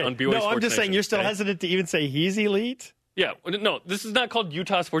is elite on BYU Sports Nation. No, I'm just saying you're still hesitant to even say he's elite? Yeah. No, this is not called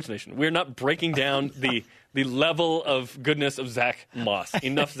Utah Sports Nation. We're not breaking down the level of goodness of Zack Moss.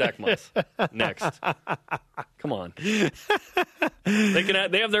 Enough Zack Moss. Next. Come on.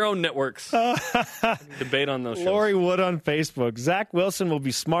 They have their own networks. Debate on those shows. Lori Wood on Facebook. Zack Wilson will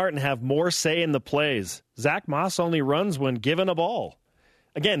be smart and have more say in the plays. Zack Moss only runs when given a ball.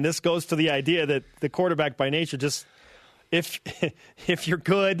 Again, this goes to the idea that the quarterback by nature just, if you're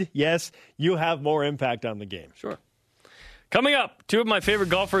good, yes, you have more impact on the game. Sure. Coming up, 2 of my favorite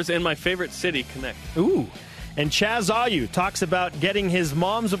golfers in my favorite city connect. Ooh. And Chaz Ah You talks about getting his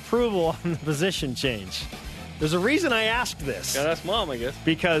mom's approval on the position change. There's a reason I asked this. Yeah, that's mom, I guess.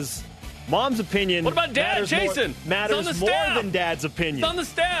 Because mom's opinion What about Dad, Jason? Matters more than Dad's opinion. It's on the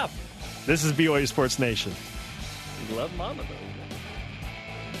staff. This is BYU Sports Nation. You love Mama, though.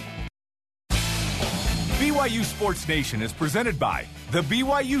 BYU Sports Nation is presented by The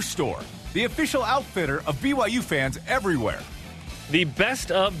BYU Store, the official outfitter of BYU fans everywhere. The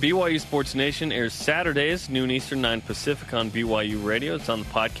Best of BYU Sports Nation airs Saturdays, noon Eastern, 9 Pacific on BYU Radio. It's on the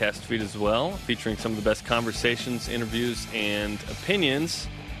podcast feed as well, featuring some of the best conversations, interviews, and opinions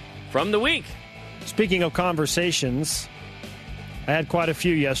from the week. Speaking of conversations, I had quite a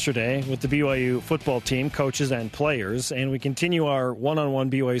few yesterday with the BYU football team, coaches and players, and we continue our one-on-one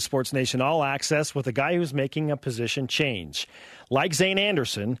BYU Sports Nation All Access with a guy who's making a position change. Like Zane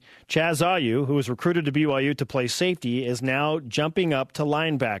Anderson, Chaz Ah You, who was recruited to BYU to play safety, is now jumping up to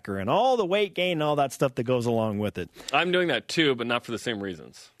linebacker, and all the weight gain and all that stuff that goes along with it. I'm doing that too, but not for the same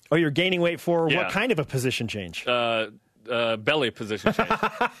reasons. Oh, you're gaining weight for what kind of a position change? Belly position change.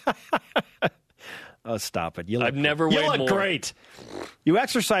 Oh, stop it. You look great. You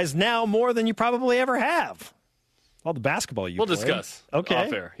exercise now more than you probably ever have. All the basketball you play. We'll discuss. Okay.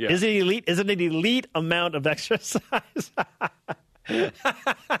 Off air, yeah. Is it elite? Is it an elite amount of exercise?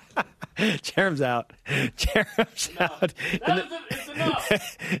 Jarom's out. Jarom's out.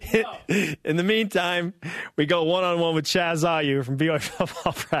 In the meantime, we go one-on-one with Chaz Ah You from BYU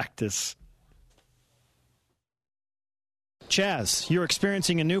Football practice. Chaz, you're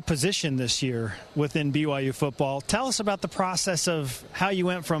experiencing a new position this year within BYU Football. Tell us about the process of how you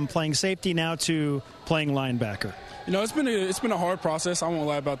went from playing safety now to playing linebacker. It's been a hard process. I won't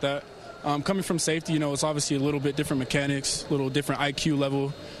lie about that. Coming from safety, it's obviously a little bit different mechanics, a little different IQ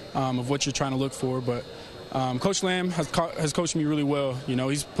level of what you're trying to look for. But Coach Lamb has coached me really well.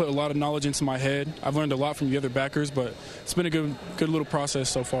 He's put a lot of knowledge into my head. I've learned a lot from the other backers, but it's been a good little process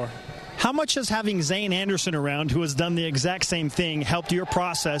so far. How much has having Zane Anderson around, who has done the exact same thing, helped your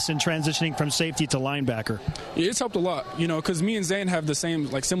process in transitioning from safety to linebacker? Yeah, it's helped a lot, because me and Zane have the same,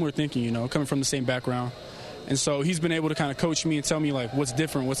 similar thinking, coming from the same background. And so he's been able to kind of coach me and tell me, what's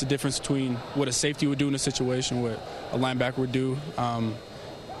different, what's the difference between what a safety would do in a situation, what a linebacker would do.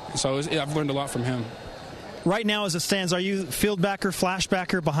 So I've learned a lot from him. Right now, as it stands, are you field backer, flash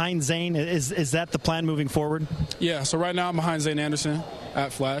backer behind Zane? Is that the plan moving forward? Yeah, so right now I'm behind Zane Anderson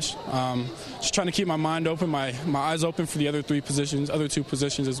at flash. Just trying to keep my mind open, my eyes open for the other two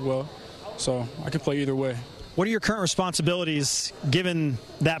positions as well. So I can play either way. What are your current responsibilities given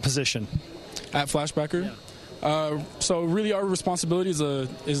that position? At flash backer? Yeah. So really our responsibility is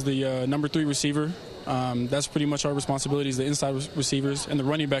the number 3 receiver. That's pretty much our responsibility, is the inside receivers and the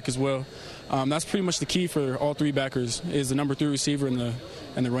running back as well. That's pretty much the key for all 3 backers, is the number 3 receiver and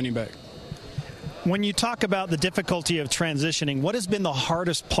the running back. When you talk about the difficulty of transitioning, what has been the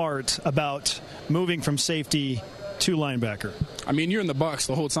hardest part about moving from safety to linebacker? I mean, you're in the box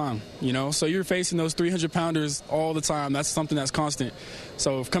the whole time, so you're facing those 300-pounders all the time. That's something that's constant.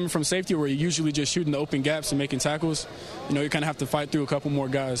 So coming from safety, where you're usually just shooting the open gaps and making tackles, you kind of have to fight through a couple more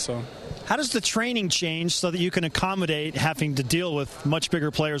guys. So how does the training change so that you can accommodate having to deal with much bigger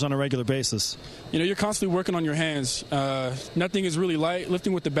players on a regular basis? You're constantly working on your hands. Nothing is really light.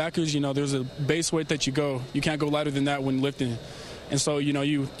 Lifting with the backers, there's a base weight that you go. You can't go lighter than that when lifting. And so,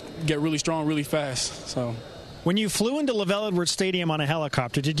 you get really strong really fast. So when you flew into LaVell Edwards Stadium on a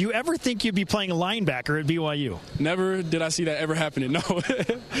helicopter, did you ever think you'd be playing linebacker at BYU? Never did I see that ever happening, no.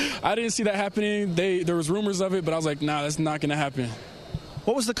 I didn't see that happening. There was rumors of it, but I was like, nah, that's not going to happen.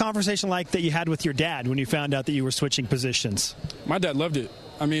 What was the conversation like that you had with your dad when you found out that you were switching positions? My dad loved it.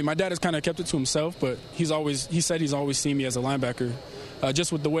 I mean, my dad has kind of kept it to himself, but he said he's always seen me as a linebacker,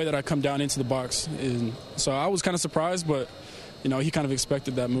 just with the way that I come down into the box. And so I was kind of surprised, but, he kind of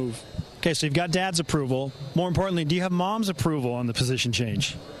expected that move. Okay, so you've got dad's approval. More importantly, do you have mom's approval on the position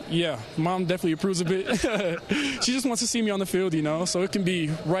change? Yeah, mom definitely approves of it. She just wants to see me on the field, so it can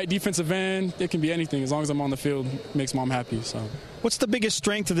be right defensive end. It can be anything. As long as I'm on the field, it makes mom happy. So, what's the biggest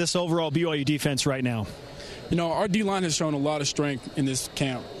strength of this overall BYU defense right now? Our D-line has shown a lot of strength in this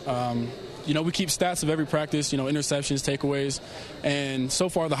camp. We keep stats of every practice, interceptions, takeaways. And so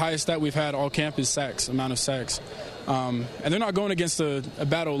far, the highest stat we've had all camp is sacks, amount of sacks. And they're not going against a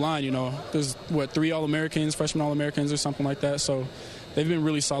bad O-line, There's, 3 All-Americans, freshman All-Americans or something like that. So they've been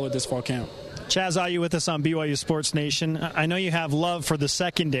really solid this fall camp. Chaz Ah You with us on BYU Sports Nation. I know you have love for the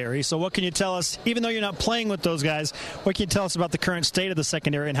secondary, so what can you tell us, even though you're not playing with those guys, what can you tell us about the current state of the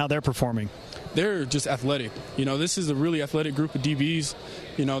secondary and how they're performing? They're just athletic. This is a really athletic group of DBs.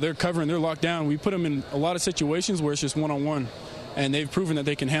 They're covering, they're locked down. We put them in a lot of situations where it's just one-on-one, and they've proven that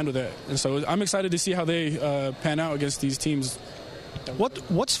they can handle that. And so I'm excited to see how they pan out against these teams.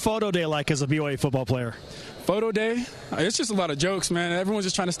 What's photo day like as a BYU football player? Photo day, it's just a lot of jokes, man. Everyone's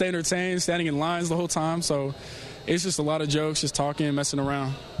just trying to stay entertained, standing in lines the whole time. So it's just a lot of jokes, just talking and messing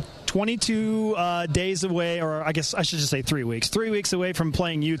around. 22 days away, or I guess I should just say 3 weeks. 3 weeks away from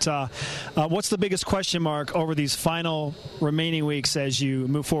playing Utah. What's the biggest question mark over these final remaining weeks as you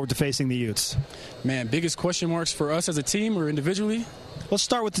move forward to facing the Utes? Man, biggest question marks for us as a team or individually? Let's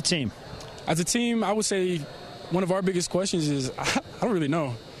start with the team. As a team, I would say one of our biggest questions is I don't really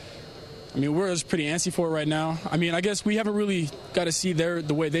know. I mean, we're just pretty antsy for it right now. I mean, I guess we haven't really got to see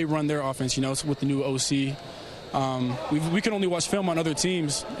the way they run their offense, with the new OC. We can only watch film on other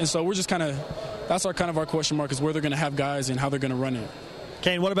teams, and so we're just that's our question mark, is where they're going to have guys and how they're going to run it.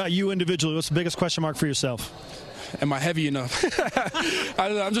 Okay, and what about you individually? What's the biggest question mark for yourself? Am I heavy enough?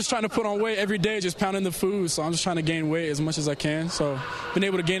 I'm just trying to put on weight every day, just pounding the food, so I'm just trying to gain weight as much as I can. So been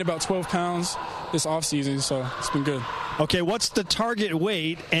able to gain about 12 pounds this offseason, so it's been good. Okay, what's the target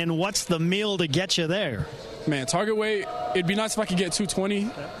weight, and what's the meal to get you there? Man, target weight, it'd be nice if I could get 220.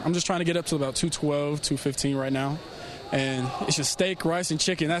 I'm just trying to get up to about 212, 215 right now. And it's just steak, rice, and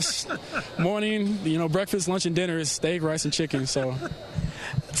chicken. That's morning, breakfast, lunch, and dinner is steak, rice, and chicken. So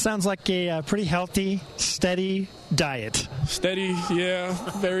Sounds like a pretty healthy, steady diet. Steady, yeah.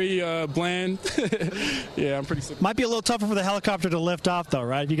 Very bland. Yeah, I'm pretty sick. Might be a little tougher for the helicopter to lift off, though,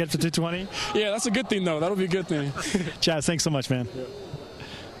 right? If you get to 220? Yeah, that's a good thing, though. That'll be a good thing. Chaz, thanks so much, man. Yeah.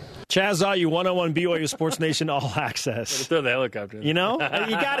 Chaz Ah You, 101 BYU Sports Nation All Access. Throw the helicopter. You know? You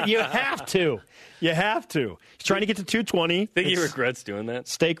got it. You have to. You have to. He's trying to get to 220. Think he regrets doing that?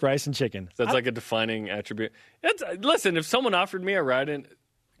 Steak, rice, and chicken. That's like a defining attribute. Listen, if someone offered me a ride in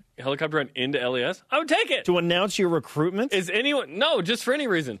helicopter ride into LES, I would take it. To announce your recruitment? No, just for any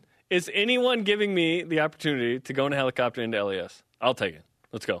reason. Is anyone giving me the opportunity to go in a helicopter into LES? I'll take it.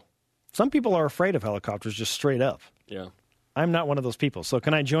 Let's go. Some people are afraid of helicopters just straight up. Yeah. I'm not one of those people. So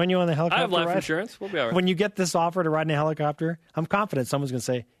can I join you on the helicopter ride? I have life insurance. We'll be all right. When you get this offer to ride in a helicopter, I'm confident someone's going to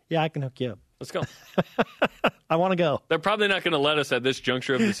say, yeah, I can hook you up. Let's go. I want to go. They're probably not going to let us at this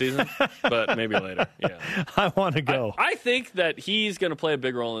juncture of the season, but maybe later. Yeah. I want to go. I think that he's going to play a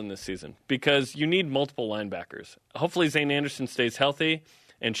big role in this season because you need multiple linebackers. Hopefully Zane Anderson stays healthy,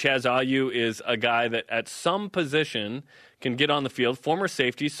 and Chaz Ah You is a guy that at some position can get on the field, former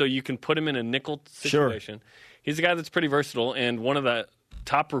safety, so you can put him in a nickel situation. Sure. He's a guy that's pretty versatile and one of the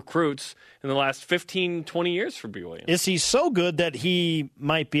top recruits in the last 15, 20 years for BYU. Is he so good that he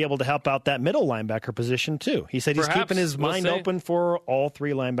might be able to help out that middle linebacker position, too? He said he's keeping his mind open for all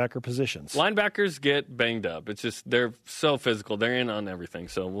three linebacker positions. Linebackers get banged up. It's just they're so physical. They're in on everything,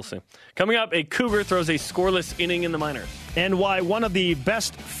 so we'll see. Coming up, a Cougar throws a scoreless inning in the minors. And why one of the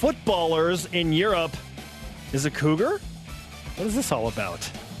best footballers in Europe is a Cougar? What is this all about?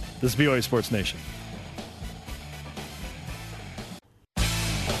 This is BYU Sports Nation.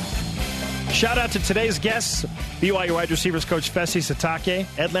 Shout out to today's guests, BYU wide receivers coach Fesi Sitake,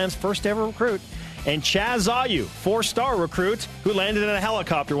 Edland's first ever recruit, and Chaz Ah You, 4-star recruit who landed in a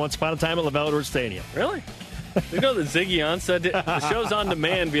helicopter once upon a time at LaVell Edwards Stadium. Really? You know that Ziggy Ansah did. The show's on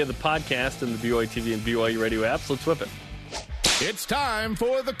demand via the podcast and the BYU TV and BYU radio apps. Let's whip it. It's time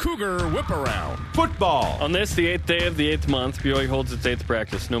for the Cougar Whip Around. Football. On this, the 8th day of the 8th month, BYU holds its 8th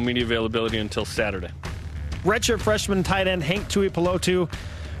practice. No media availability until Saturday. Redshirt freshman tight end Hank Tuipulotu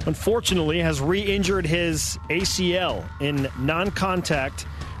unfortunately has re-injured his ACL in non-contact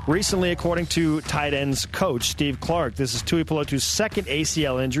recently, according to tight ends coach Steve Clark. This is Tuipulotu's second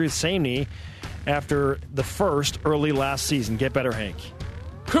ACL injury, the same knee, after the first early last season. Get better, Hank.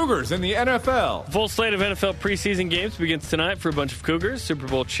 Cougars in the NFL. Full slate of NFL preseason games begins tonight for a bunch of Cougars. Super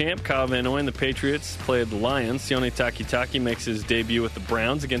Bowl champ Kyle Van Noy and the Patriots play the Lions. Sione Takitaki makes his debut with the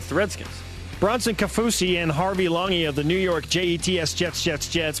Browns against the Redskins. Bronson Kafusi and Harvey Longy of the New York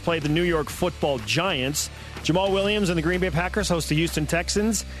Jets play the New York Football Giants. Jamal Williams and the Green Bay Packers host the Houston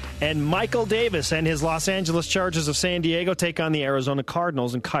Texans. And Michael Davis and his Los Angeles Chargers of San Diego take on the Arizona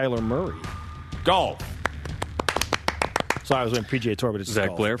Cardinals and Kyler Murray. Golf. Sorry, I was doing PGA Tour, but it's Zach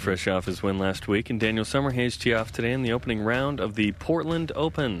golf. Blair fresh off his win last week, and Daniel Summerhays tee off today in the opening round of the Portland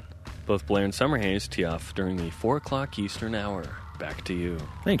Open. Both Blair and Summerhays tee off during the 4 o'clock Eastern hour. Back to you.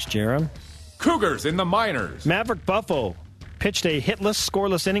 Thanks, Jarom. Cougars in the minors. Maverick Buffo pitched a hitless,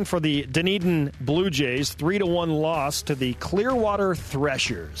 scoreless inning for the Dunedin Blue Jays, 3-1 loss to the Clearwater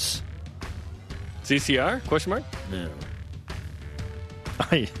Threshers. CCR? Question mark? No.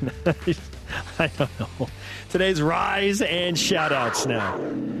 I don't know. Today's rise and shout-outs now.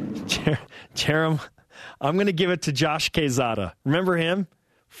 Jarom, I'm going to give it to Josh Quezada. Remember him?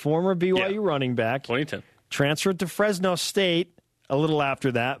 Former BYU running back. 2010. Transferred to Fresno State a little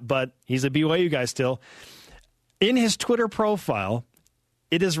after that, but he's a BYU guy still. In his Twitter profile,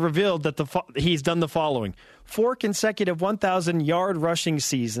 it is revealed that he's done the following: 4 consecutive 1,000-yard rushing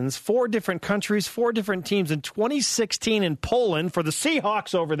seasons, 4 different countries, 4 different teams. In 2016 in Poland for the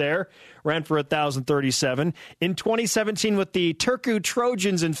Seahawks over there, ran for 1,037. In 2017 with the Turku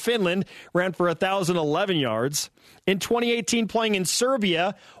Trojans in Finland, ran for 1,011 yards. In 2018 playing in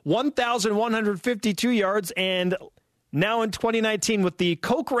Serbia, 1,152 yards. And now in 2019 with the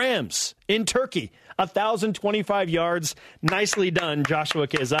Koch Rams in Turkey, 1,025 yards. Nicely done, Joshua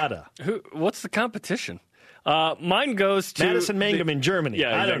Quezada. What's the competition? Mine goes to Madison Mangum in Germany. Yeah,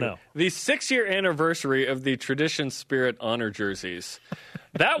 exactly. I don't know. The 6-year anniversary of the Tradition Spirit honor jerseys.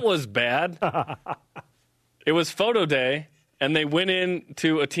 That was bad. It was photo day, and they went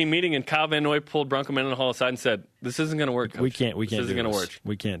into a team meeting, and Kyle Van Noy pulled Bronco Mendenhall aside and said, "This isn't going to work, Coach. We can't this isn't going to work.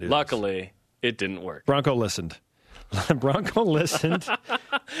 We can't do Luckily, it didn't work. Bronco listened. Bronco listened.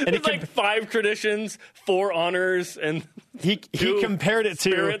 And it's like 5 traditions, 4 honors, and he compared it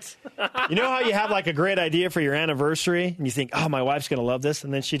spirits. To, you know how you have like a great idea for your anniversary, and you think, oh, my wife's going to love this,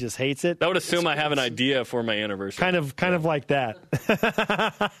 and then she just hates it? That would assume I have an idea for my anniversary. Kind of like that.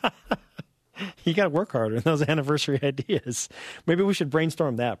 You got to work harder in those anniversary ideas. Maybe we should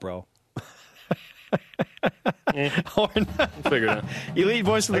brainstorm that, bro. Figure it out. Elite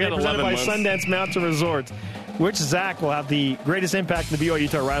Voice of the Game presented by Sundance Mountain Resort. Which Zach will have the greatest impact in the BYU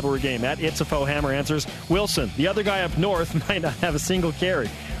Utah rivalry game? At Itzafo Hammer answers, Wilson. The other guy up north might not have a single carry.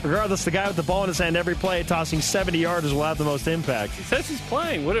 Regardless, the guy with the ball in his hand every play, tossing 70 yards, will have the most impact. He says he's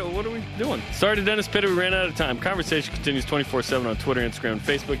playing. What are we doing? Sorry to Dennis Pitta. We ran out of time. Conversation continues 24/7 on Twitter, Instagram, and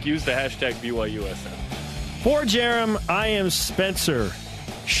Facebook. Use the hashtag BYUSN. For Jarom, I am Spencer.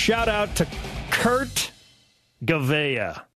 Shout out to Kurt Gavea.